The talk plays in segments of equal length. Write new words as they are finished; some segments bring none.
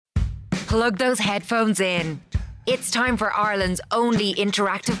Plug those headphones in. It's time for Ireland's only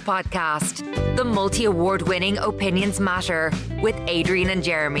interactive podcast, the multi-award winning Opinions Matter with Adrian and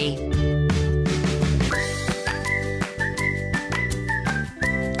Jeremy.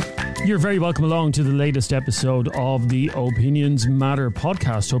 You're very welcome along to the latest episode of the Opinions Matter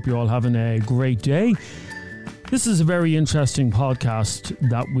podcast. Hope you're all having a great day. This is a very interesting podcast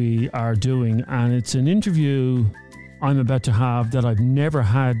that we are doing, and it's an interview I'm about to have that I've never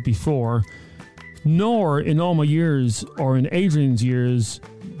had before, nor in all my years or in Adrian's years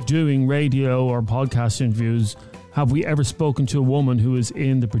doing radio or podcast interviews have we ever spoken to a woman who is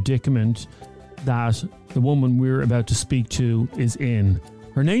in the predicament that the woman we're about to speak to is in.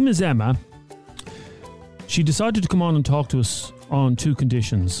 Her name is Emma. She decided to come on and talk to us on two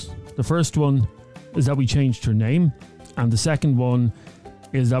conditions. The first one is that we changed her name, and the second one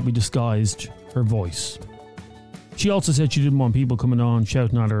is that we disguised her voice. She also said she didn't want people coming on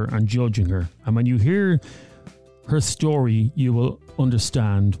shouting at her and judging her, and when you hear her story you will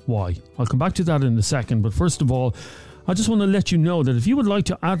understand why. I'll come back to that in a second, but first of all I just want to let you know that if you would like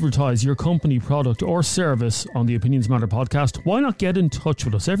to advertise your company, product or service on the Opinions Matter podcast, why not get in touch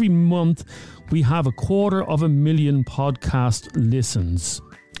with us? Every month we have 250,000 podcast listens.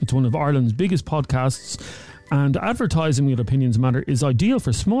 It's one of Ireland's biggest podcasts, and advertising with Opinions Matter is ideal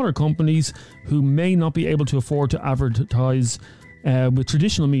for smaller companies who may not be able to afford to advertise with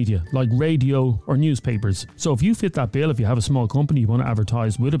traditional media like radio or newspapers. So if you fit that bill, if you have a small company you want to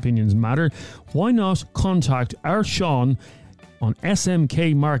advertise with Opinions Matter, why not contact our Sean on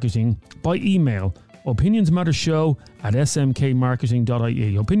SMK Marketing by email,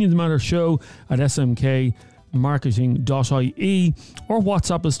 opinionsmattershow@smkmarketing.ie, opinionsmattershow@smkmarketing.ie, or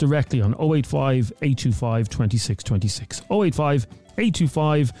WhatsApp us directly on 085 825 2626, 085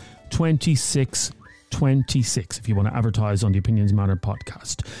 825 2626 if you want to advertise on the Opinions Matter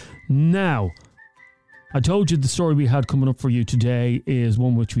podcast. Now, I told you the story we had coming up for you today is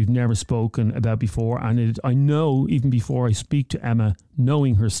one which we've never spoken about before, and I know even before I speak to Emma,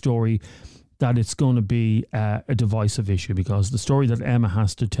 knowing her story, that it's going to be a divisive issue, because the story that Emma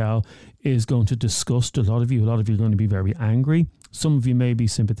has to tell is going to disgust a lot of you. A lot of you are going to be very angry. Some of you may be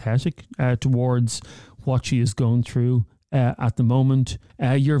sympathetic towards what she is going through at the moment.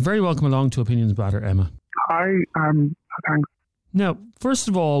 You're very welcome along to Opinions Matter, Emma. Hi, thanks. Now, first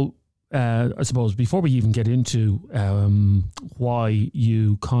of all, I suppose before we even get into why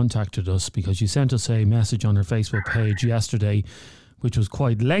you contacted us, because you sent us a message on our Facebook page yesterday which was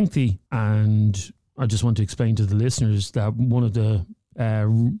quite lengthy, and I just want to explain to the listeners that one of the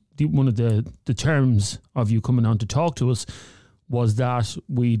terms of you coming on to talk to us was that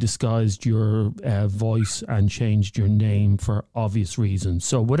we disguised your voice and changed your name for obvious reasons.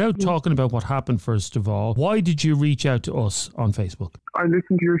 So without talking about what happened, first of all, why did you reach out to us on Facebook? I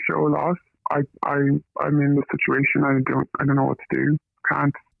listen to your show a lot. I'm in the situation. I don't know what to do.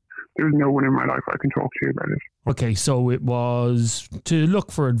 There's no one in my life I can talk to you about it. Okay, so it was to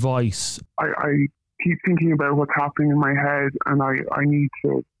look for advice. I keep thinking about what's happening in my head, and I need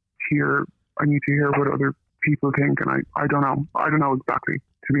to hear what other people think, and I don't know exactly,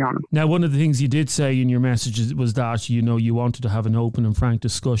 to be honest. Now, one of the things you did say in your messages was that, you know, you wanted to have an open and frank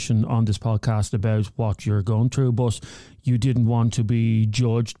discussion on this podcast about what you're going through, but you didn't want to be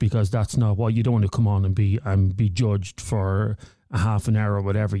judged, because that's not why you don't want to come on and be judged for a half an hour or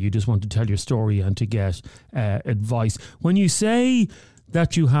whatever. You just want to tell your story and to get advice. When you say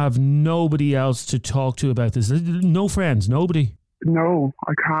that you have nobody else to talk to about this, no friends, nobody? No,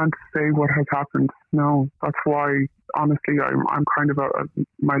 I can't say what has happened. No, that's why, honestly, I'm kind of at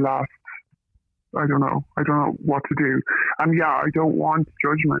my last. I don't know what to do. And yeah, I don't want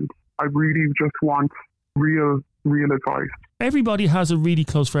judgment. I really just want real advice. Everybody has a really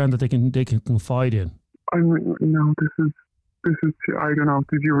close friend that they can confide in. This is, I don't know.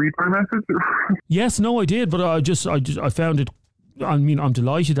 Did you read my message? Yes, no, I did, but I found it. I mean, I'm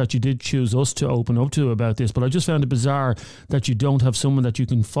delighted that you did choose us to open up to about this, but I just found it bizarre that you don't have someone that you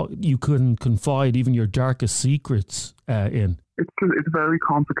couldn't confide even your darkest secrets in. It's very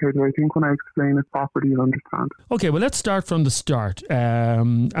complicated. I think when I explain it properly, you'll understand. Okay, well, let's start from the start.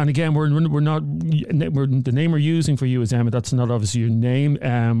 And again, we're the name we're using for you is Emma. That's not obviously your name.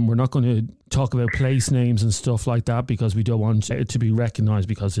 We're not going to talk about place names and stuff like that, because we don't want it to be recognised,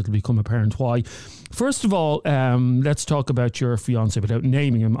 because it'll become apparent why. First of all, let's talk about your fiance without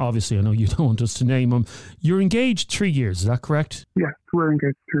naming him. Obviously, I know you don't want us to name him. You're engaged 3 years, is that correct? Yes, we're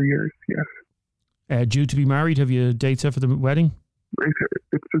engaged 3 years, yes. Due to be married, have you dates set for the wedding?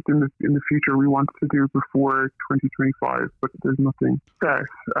 it's just in the future we want to do before 2025, but there's nothing set.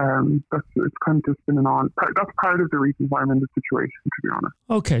 It's kind of just been that's part of the reason why I'm in this situation, to be honest.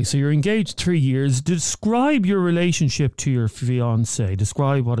 Okay, so you're engaged 3 years. Describe your relationship to your fiance.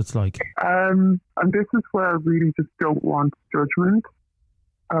 Describe what it's like. And this is where I really just don't want judgment.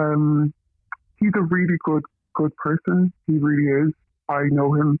 He's a really good person. He really is. I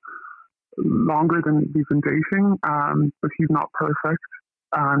know him longer than we've been dating, but he's not perfect,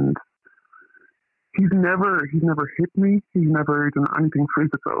 and he's never hit me. He's never done anything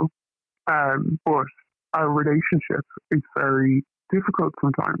physical, but our relationship is very difficult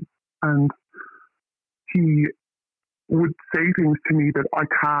sometimes, and he would say things to me that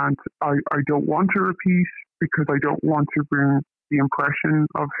I don't want to repeat because I don't want to bring the impression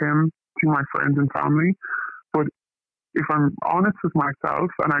of him to my friends and family. But if I'm honest with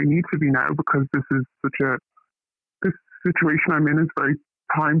myself, and I need to be now because this situation I'm in is very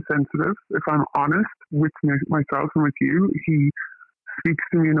time sensitive. If I'm honest with myself and with you, he speaks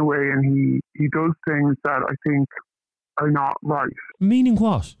to me in a way, and he does things that I think are not right. Meaning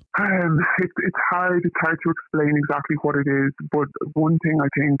what? It's hard to explain exactly what it is, but one thing I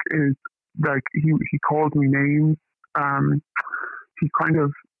think is like he calls me names. He kind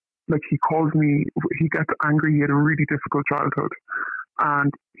of he calls me. He gets angry. He had a really difficult childhood,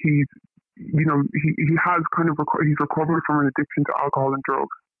 and he has kind of he's recovered from an addiction to alcohol and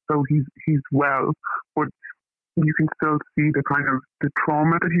drugs. So he's well, but you can still see the kind of the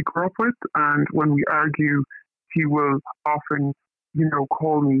trauma that he grew up with. And when we argue, he will often,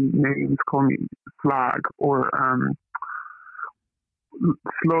 call me names, call me slag or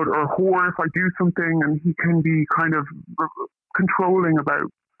slut or whore if I do something, and he can be kind of controlling about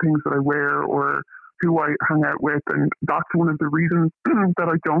things that I wear or who I hang out with. And that's one of the reasons that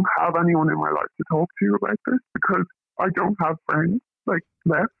I don't have anyone in my life to talk to about this, because I don't have friends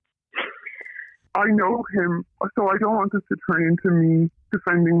left. I know him, so I don't want this to turn into me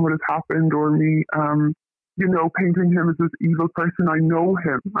defending what has happened or me, painting him as this evil person. I know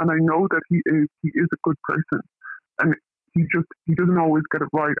him, and I know that he is a good person, and he doesn't always get it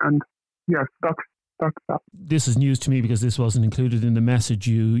right. And yes, that's that. This is news to me because this wasn't included in the message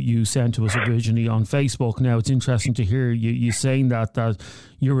you sent to us originally on Facebook. Now, it's interesting to hear you saying that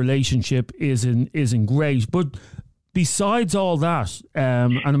your relationship isn't great, but besides all that,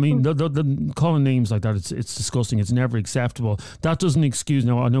 and I mean, the calling names like that, it's disgusting. It's never acceptable. That doesn't excuse.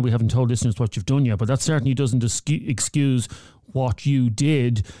 Now, I know we haven't told listeners what you've done yet, but that certainly doesn't excuse what you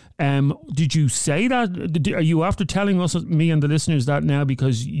did. Did you say that? Are you after telling us, me and the listeners, that now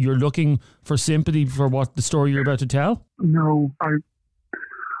because you're looking for sympathy for what the story you're about to tell? No,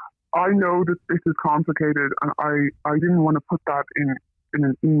 I know that this is complicated, and I didn't want to put that in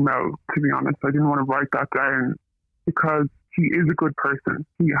an email, to be honest. I didn't want to write that down, because he is a good person.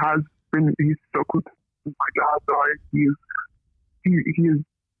 He's stuck with my dad died. He is,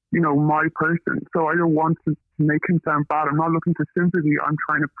 my person. So I don't want to make him sound bad. I'm not looking for sympathy. I'm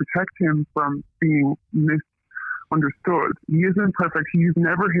trying to protect him from being misunderstood. He isn't perfect. He's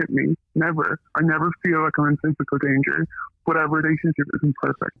never hit me. Never. I never feel like I'm in physical danger. But our relationship isn't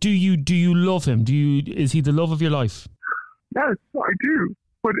perfect. Do you love him? Is he the love of your life? Yes, I do.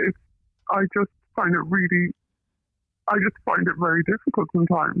 But I just find it very difficult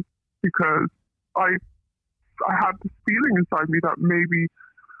sometimes, because I have this feeling inside me that maybe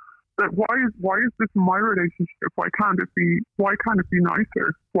that why is this my relationship? Why can't it be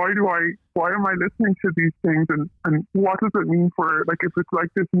nicer? Why am I listening to these things, and what does it mean for, if it's like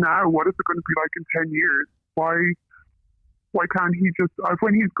this now, what is it going to be like in 10 years? Why can't he just,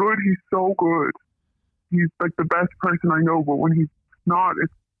 when he's good, he's so good. He's like the best person I know, but when he's not,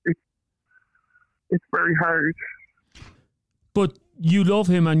 it's very hard. But you love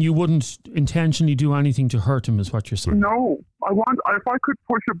him, and you wouldn't intentionally do anything to hurt him, is what you're saying? No. If I could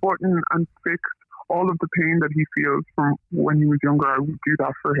push a button and fix all of the pain that he feels from when he was younger, I would do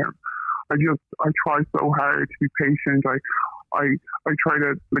that for him. I try so hard to be patient. I try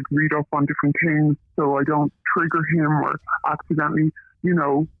to read up on different things so I don't trigger him or accidentally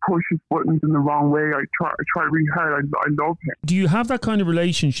push his buttons in the wrong way. I try really hard. I love him. Do you have that kind of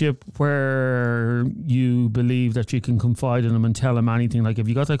relationship where you believe that you can confide in him and tell him anything? Have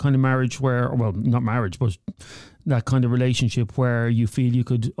you got that kind of marriage where, well, not marriage, but that kind of relationship where you feel you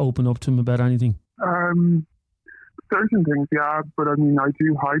could open up to him about anything? Certain things, yeah. But I mean, I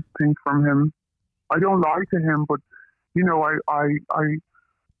do hide things from him. I don't lie to him, but I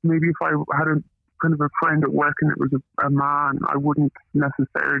maybe if I had a kind of a friend at work and it was a man, I wouldn't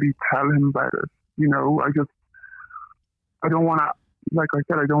necessarily tell him about it. I don't want to, like I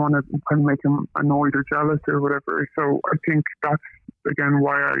said, I don't want to kind of make him annoyed or jealous or whatever. So I think that's again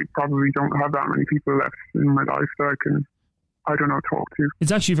why I probably don't have that many people left in my life that I can, I don't know, talk to.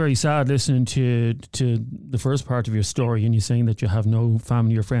 It's actually very sad listening to the first part of your story, and you saying that you have no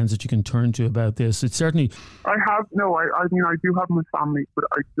family or friends that you can turn to about this. It's certainly... I mean, I do have my family, but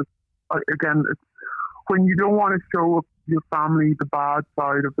again, it's when you don't want to show up your family the bad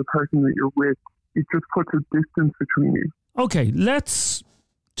side of the person that you're with, it just puts a distance between you. Okay, let's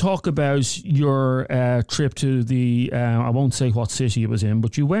talk about your trip to the, I won't say what city it was in,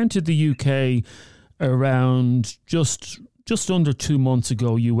 but you went to the UK around just under 2 months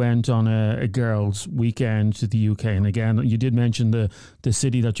ago. You went on a girls' weekend to the UK. And again, you did mention the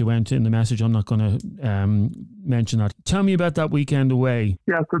city that you went to in the message. I'm not going to mention that. Tell me about that weekend away.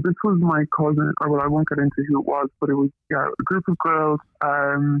 Yeah, so this was my cousin, or well, I won't get into who it was, but it was a group of girls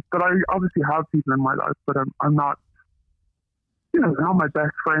that I obviously have people in my life, but I'm not, they're not my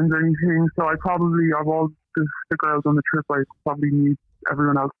best friends or anything. So of all the girls on the trip, I probably meet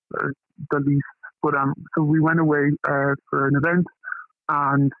everyone else the least. But so we went away for an event,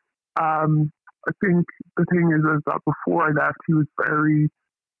 and I think the thing is that before I left, he was very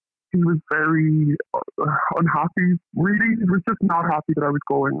unhappy. Really, he was just not happy that I was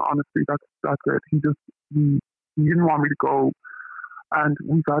going. Honestly, that's it. He didn't want me to go, and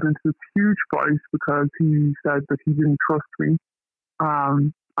we got into this huge fight because he said that he didn't trust me,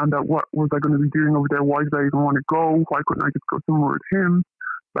 and that what was I going to be doing over there? Why did I even want to go? Why couldn't I just go somewhere with him?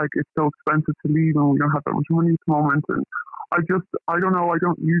 Like, it's so expensive to leave and we don't have that much money at the moment. And I don't know, I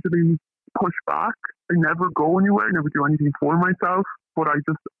don't usually push back. I never go anywhere, I never do anything for myself. But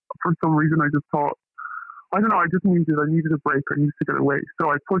for some reason, I just thought, I don't know, I needed a break. I needed to get away.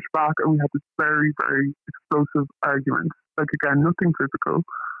 So I pushed back and we had this very, very explosive argument. Like, again, nothing physical.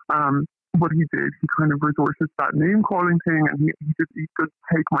 But he did. He kind of resorted to that name calling thing, and he could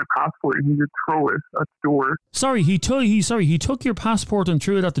take my passport and he would throw it at the door. Sorry, he took your passport and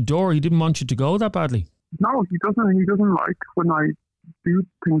threw it at the door. He didn't want you to go that badly. No, he doesn't. He doesn't like when I do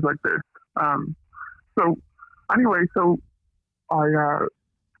things like this. So anyway,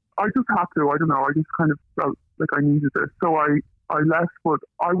 I just had to. I don't know. I just kind of felt like I needed this, so I left. But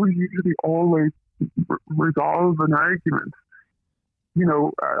I would usually always resolve an argument.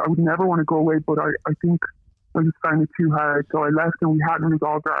 I would never want to go away, but I think I just found it too hard. So I left and we hadn't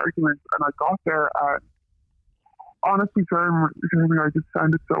resolved our argument. And I got there and honestly, Jeremy, I just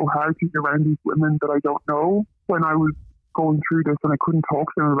found it so hard to be around these women that I don't know when I was going through this, and I couldn't talk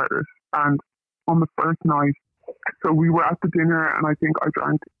to them about it. And on the first night, so we were at the dinner and I think I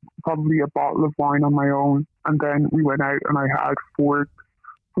drank probably a bottle of wine on my own. And then we went out and I had four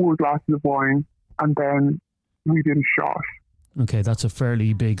glasses of wine, and then we did a shot. Okay, that's a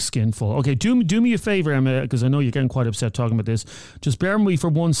fairly big skinful. Okay, do me a favour, Emma, because I know you're getting quite upset talking about this. Just bear with me for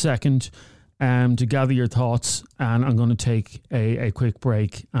 1 second to gather your thoughts, and I'm going to take a quick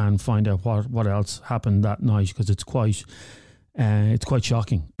break and find out what else happened that night, because it's quite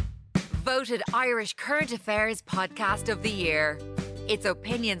shocking. Voted Irish Current Affairs Podcast of the Year. It's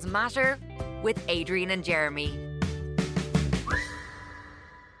Opinions Matter with Adrian and Jeremy.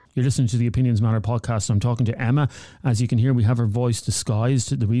 You're listening to the Opinions Matter podcast. I'm talking to Emma. As you can hear, we have her voice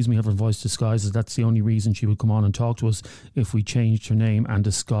disguised. The reason we have her voice disguised is that's the only reason she would come on and talk to us if we changed her name and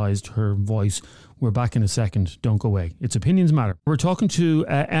disguised her voice. We're back in a second. Don't go away. It's Opinions Matter. We're talking to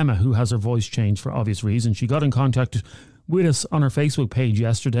Emma, who has her voice changed for obvious reasons. She got in contact with us on her Facebook page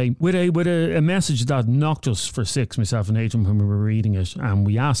yesterday with a message that knocked us for six, myself and Adrian, when we were reading it. And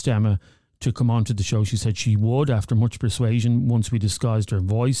we asked Emma to come on to the show. She said she would, after much persuasion, once we disguised her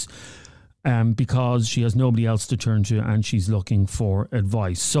voice, because she has nobody else to turn to and she's looking for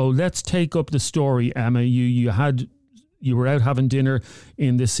advice. So let's take up the story, Emma. You were out having dinner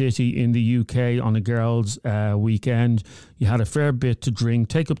in the city in the UK on a girls' weekend. You had a fair bit to drink.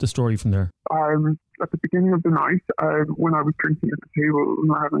 Take up the story from there. At the beginning of the night, when I was drinking at the table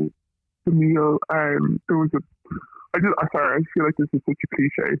and having the meal, there was I feel like this is such a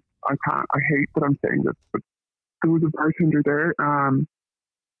cliche. I hate that I'm saying this, but there was a bartender there, and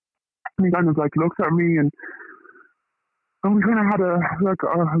he kind of like looked at me, and we kind of had a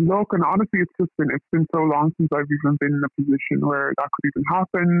look, and honestly, it's been so long since I've even been in a position where that could even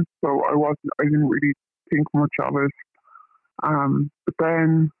happen, so I didn't really think much of it. But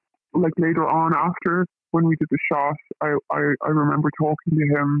then, like later on, after when we did the shot, I remember talking to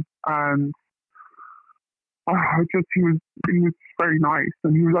him, and he was very nice,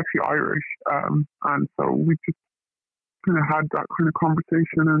 and he was actually Irish, and so we just kind of had that kind of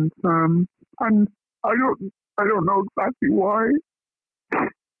conversation, and I don't know exactly why,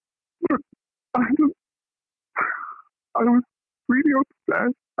 but I was really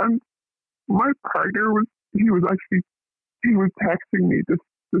upset, and my partner was actually he was texting me this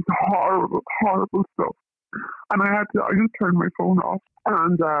horrible, horrible stuff. And I just turned my phone off.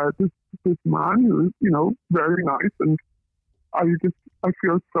 And this man who was, very nice, and I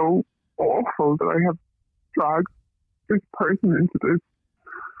feel so awful that I have dragged this person into this.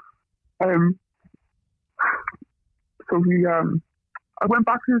 So I went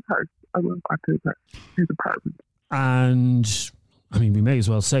back to his house. His apartment. And I mean, we may as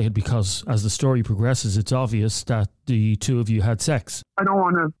well say it because as the story progresses, it's obvious that the two of you had sex. I don't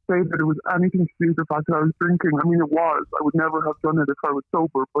want to say that it was anything to do with the fact that I was drinking. I mean, it was. I would never have done it if I was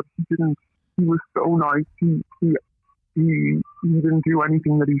sober, but he didn't. He was so nice. He didn't do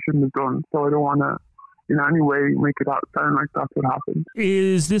anything that he shouldn't have done. So I don't want to in any way make it sound like that's what happened.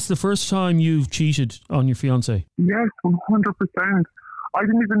 Is this the first time you've cheated on your fiancé? Yes, 100%. I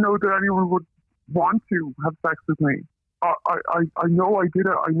didn't even know that anyone would want to have sex with me. I know I did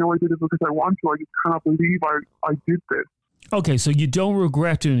it. I know I did it because I want to. I just cannot believe I did this. Okay, so you don't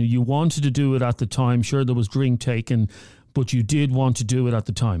regret doing it. You wanted to do it at the time. Sure, there was drink taken, but you did want to do it at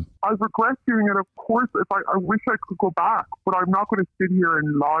the time. I regret doing it, of course. If I wish I could go back, but I'm not going to sit here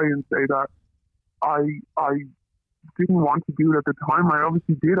and lie and say that I didn't want to do it at the time. I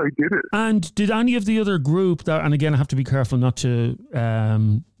obviously did. I did it. And did any of the other group, and again, I have to be careful not to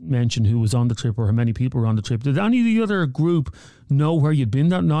mention who was on the trip or how many people were on the trip, did any of the other group know where you'd been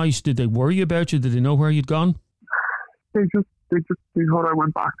that night? Did they worry about you? Did they know where you'd gone? They thought I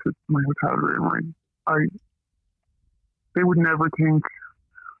went back to my hotel room. They would never think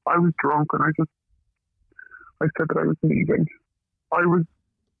I was drunk, and I said that I was leaving. I was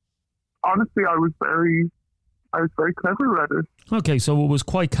very clever at it. Okay, so it was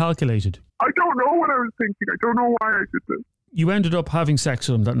quite calculated. I don't know what I was thinking. I don't know why I did this. You ended up having sex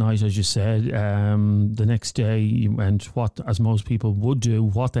with him that night, as you said. The next day you went, what, as most people would do,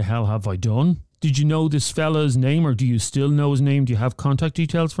 what the hell have I done? Did you know this fella's name, or do you still know his name? Do you have contact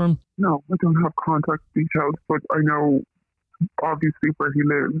details for him? No, I don't have contact details, but I know obviously where he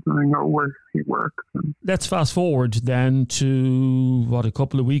lives and I know where he works. Let's fast forward then to, a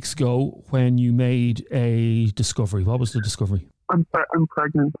couple of weeks ago when you made a discovery. What was the discovery? I'm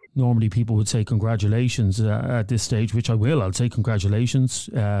pregnant. Normally people would say congratulations at this stage, which I will. I'll say congratulations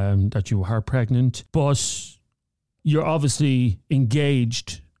that you are pregnant. But you're obviously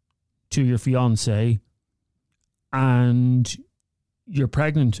engaged to your fiancé and you're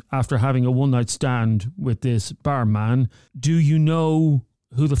pregnant after having a one-night stand with this barman. Do you know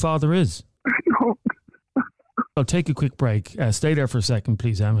who the father is? I don't. I'll take a quick break. Stay there for a second,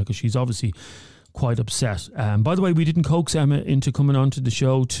 please, Emma, because she's obviously quite upset. By the way, we didn't coax Emma into coming onto the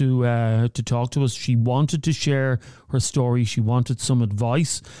show to talk to us. She wanted to share her story. She wanted some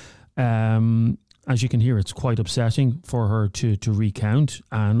advice. As you can hear, it's quite upsetting for her to recount,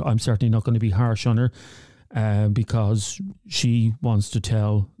 and I'm certainly not going to be harsh on her because she wants to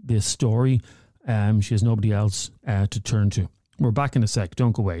tell this story. She has nobody else to turn to. We're back in a sec.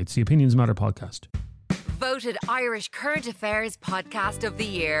 Don't go away. It's the Opinions Matter podcast. Voted Irish Current Affairs Podcast of the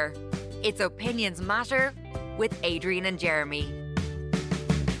Year. It's Opinions Matter with Adrian and Jeremy.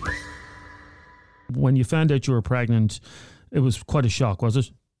 When you found out you were pregnant, it was quite a shock, was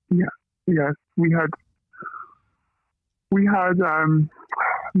it? Yeah. Yes. We had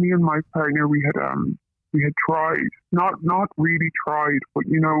me and my partner, we had tried, not really tried, but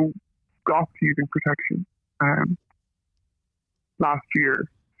stopped using protection last year.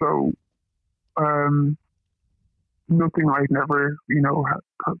 So nothing, I'd never,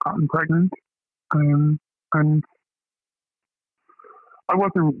 had gotten pregnant. And I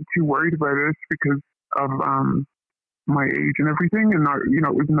wasn't too worried about it because of my age and everything. And,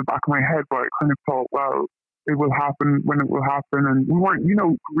 it was in the back of my head, but I kind of thought, well, it will happen when it will happen. And we weren't,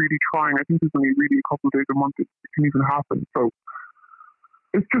 really trying. I think there's only really a couple of days a month it can even happen. So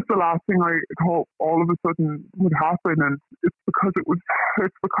it's just the last thing I thought all of a sudden would happen. And it's because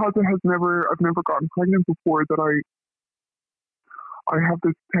I've never gotten pregnant before that I have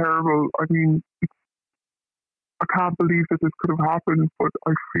this terrible, I can't believe that this could have happened, but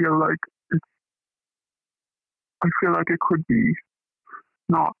I feel like it could be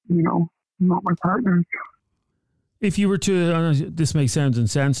not my partner's. If you were to, this may sound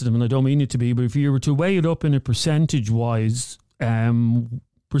insensitive and I don't mean it to be, but if you were to weigh it up in a percentage-wise,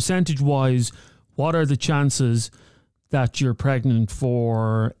 what are the chances that you're pregnant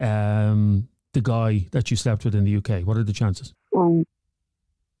for the guy that you slept with in the UK? What are the chances? Well,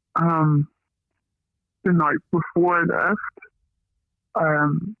 the night before I left,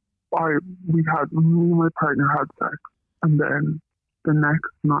 me and my partner had sex, and then the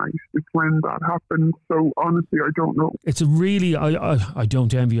next night is when that happened. So honestly, I don't know. It's a really, I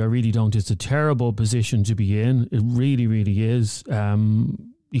don't envy, I really don't. It's a terrible position to be in. It really, really is.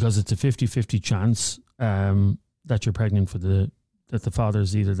 Because it's a 50-50 chance that you're pregnant that the father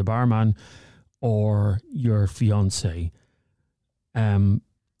is either the barman or your fiance.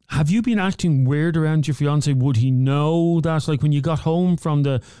 Have you been acting weird around your fiance? Would he know that? Like when you got home from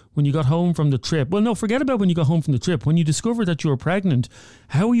the trip? Well, no, forget about when you got home from the trip. When you discovered that you were pregnant,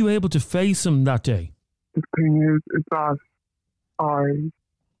 how were you able to face him that day? The thing is that I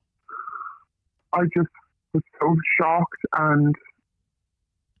just was so shocked and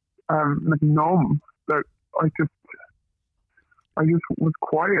numb that I just was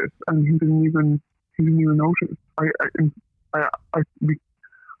quiet, and he didn't even notice.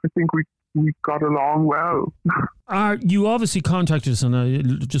 I think we got along well. You obviously contacted us, and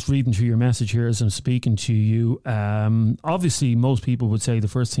I'm just reading through your message here as I'm speaking to you. Obviously, most people would say the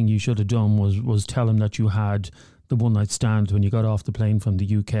first thing you should have done was tell him that you had the one night stand when you got off the plane from the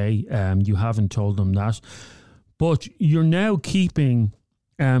UK. You haven't told him that, but you're now keeping.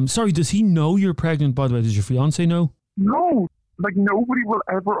 Sorry, does he know you're pregnant? By the way, does your fiance know? No, like nobody will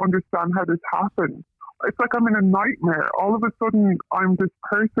ever understand how this happened. It's like I'm in a nightmare. All of a sudden, I'm this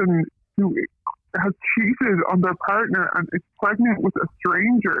person who has cheated on their partner and is pregnant with a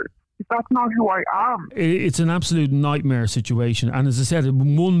stranger. That's not who I am. It's an absolute nightmare situation. And as I said, it's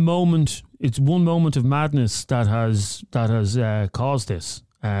one moment of madness that has caused this.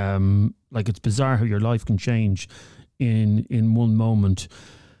 Like, it's bizarre how your life can change in one moment.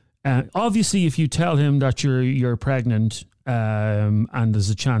 Obviously, if you tell him that you're pregnant, and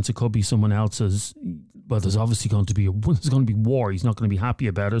there's a chance it could be someone else's, well, there's obviously going to be war. He's not going to be happy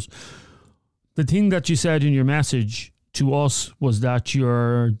about it. The thing that you said in your message to us was that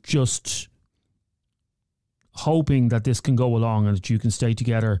you're just hoping that this can go along and that you can stay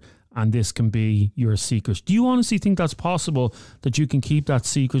together and this can be your secret. Do you honestly think that's possible, that you can keep that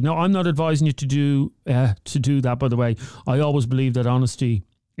secret? No, I'm not advising you to do that, by the way. I always believe that honesty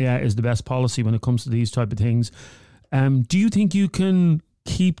is the best policy when it comes to these type of things. Do you think you can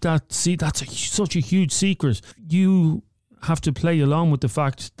keep that? See, that's such a huge secret. You have to play along with the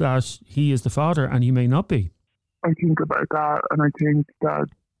fact that he is the father and he may not be. I think about that, and I think that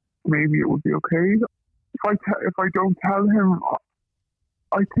maybe it would be okay if I don't tell him.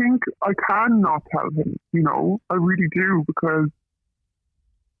 I think I can not tell him. I really do, because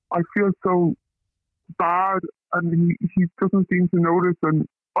I feel so bad, and he doesn't seem to notice, and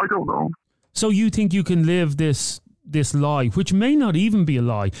I don't know. So you think you can live this lie, which may not even be a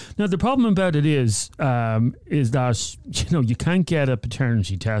lie. Now, the problem about it is that, you can't get a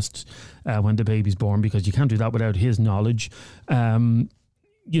paternity test when the baby's born, because you can't do that without his knowledge. The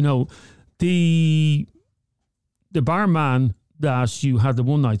barman that you had the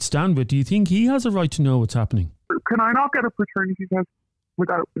one night stand with, do you think he has a right to know what's happening? Can I not get a paternity test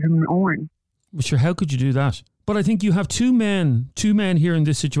without him knowing? Well, sure, how could you do that? But I think you have two men here in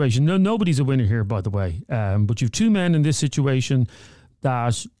this situation. No, nobody's a winner here, by the way. But you have two men in this situation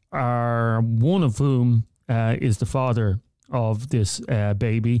that are, one of whom is the father of this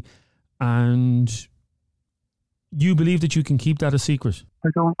baby, and you believe that you can keep that a secret. I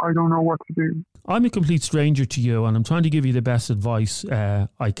don't know what to do. I'm a complete stranger to you, and I'm trying to give you the best advice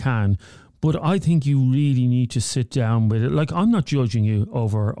I can. But I think you really need to sit down with it. Like, I'm not judging you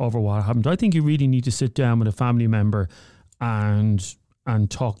over what happened. I think you really need to sit down with a family member and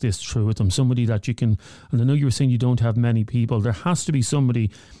talk this through with them. Somebody that you can, and I know you were saying you don't have many people. There has to be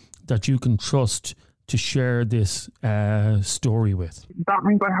somebody that you can trust to share this story with. That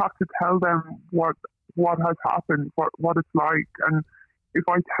means I have to tell them what has happened, what it's like. And if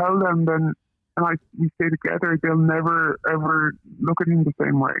I tell them, then we stay together, they'll never ever look at him the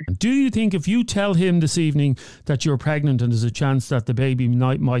same way. Do you think if you tell him this evening that you're pregnant and there's a chance that the baby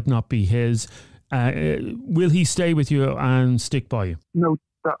might not be his, will he stay with you and stick by you? No,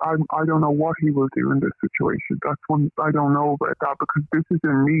 I don't know what he will do in this situation. That's one I don't know about that, because this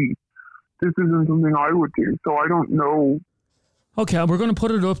isn't me. This isn't something I would do, so I don't know. Okay, we're going to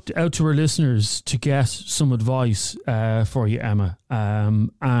put it out to our listeners to get some advice for you, Emma.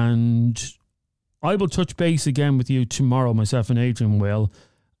 And I will touch base again with you tomorrow, myself and Adrian will,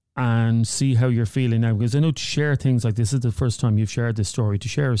 and see how you're feeling now. Because I know to share things like this is the first time you've shared this story. To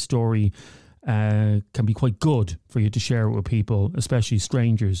share a story can be quite good for you to share it with people, especially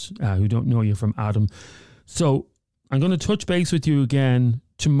strangers who don't know you from Adam. So I'm going to touch base with you again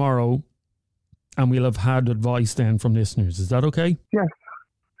tomorrow, and we'll have had advice then from listeners. Is that okay? Yes,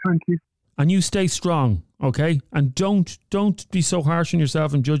 thank you. And you stay strong, okay? And don't be so harsh on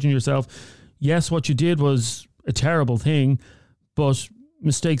yourself and judging yourself. Yes, what you did was a terrible thing, but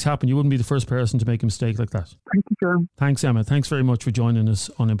mistakes happen. You wouldn't be the first person to make a mistake like that. Thank you, Jeremy. Thanks, Emma. Thanks very much for joining us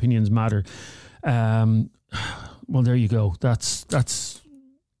on Opinions Matter. Well, there you go. That's.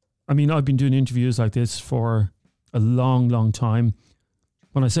 I mean, I've been doing interviews like this for a long, long time.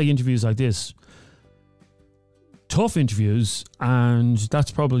 When I say interviews like this, tough interviews, and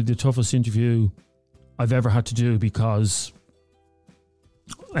that's probably the toughest interview I've ever had to do, because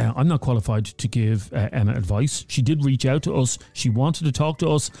I'm not qualified to give Emma advice. She did reach out to us. She wanted to talk to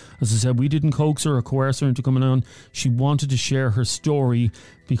us. As I said, we didn't coax her or coerce her into coming on. She wanted to share her story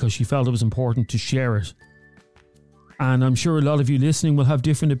because she felt it was important to share it. And I'm sure a lot of you listening will have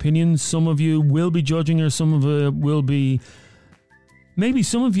different opinions. Some of you will be judging her. Some of it will be... Maybe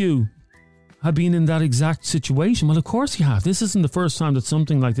some of you have been in that exact situation. Well, of course you have. This isn't the first time that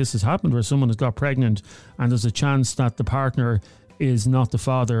something like this has happened, where someone has got pregnant and there's a chance that the partner is not the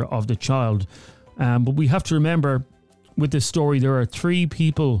father of the child. But we have to remember, with this story, there are 4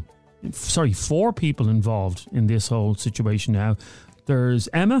 people involved in this whole situation now. There's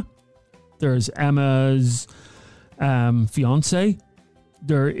Emma. There's Emma's fiance.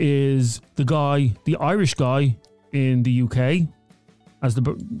 There is the Irish guy in the UK,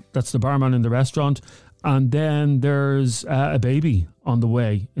 that's the barman in the restaurant. And then there's a baby on the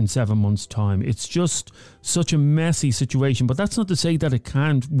way in 7 months' time. It's just such a messy situation. But that's not to say that it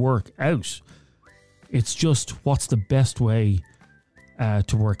can't work out. It's just what's the best way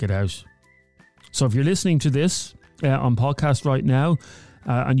to work it out. So if you're listening to this on podcast right now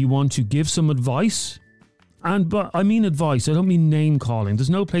and you want to give some advice, but I mean advice, I don't mean name calling. There's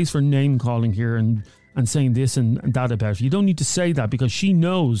no place for name calling here and saying this and that about her. You don't need to say that, because she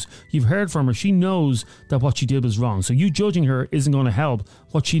knows, you've heard from her, she knows that what she did was wrong. So you judging her isn't going to help.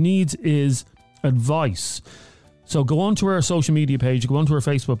 What she needs is advice. So go on to her social media page, go on to her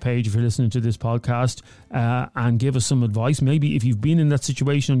Facebook page if you're listening to this podcast, and give us some advice. Maybe if you've been in that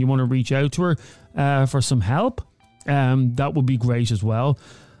situation and you want to reach out to her for some help, that would be great as well.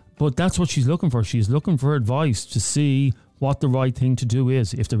 But that's what she's looking for. She's looking for advice to see what the right thing to do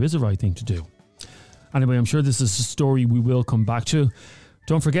is, if there is a right thing to do. Anyway, I'm sure this is a story we will come back to.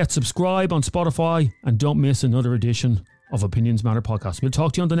 Don't forget, subscribe on Spotify and don't miss another edition of Opinions Matter Podcast. We'll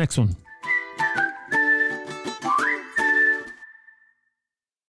talk to you on the next one.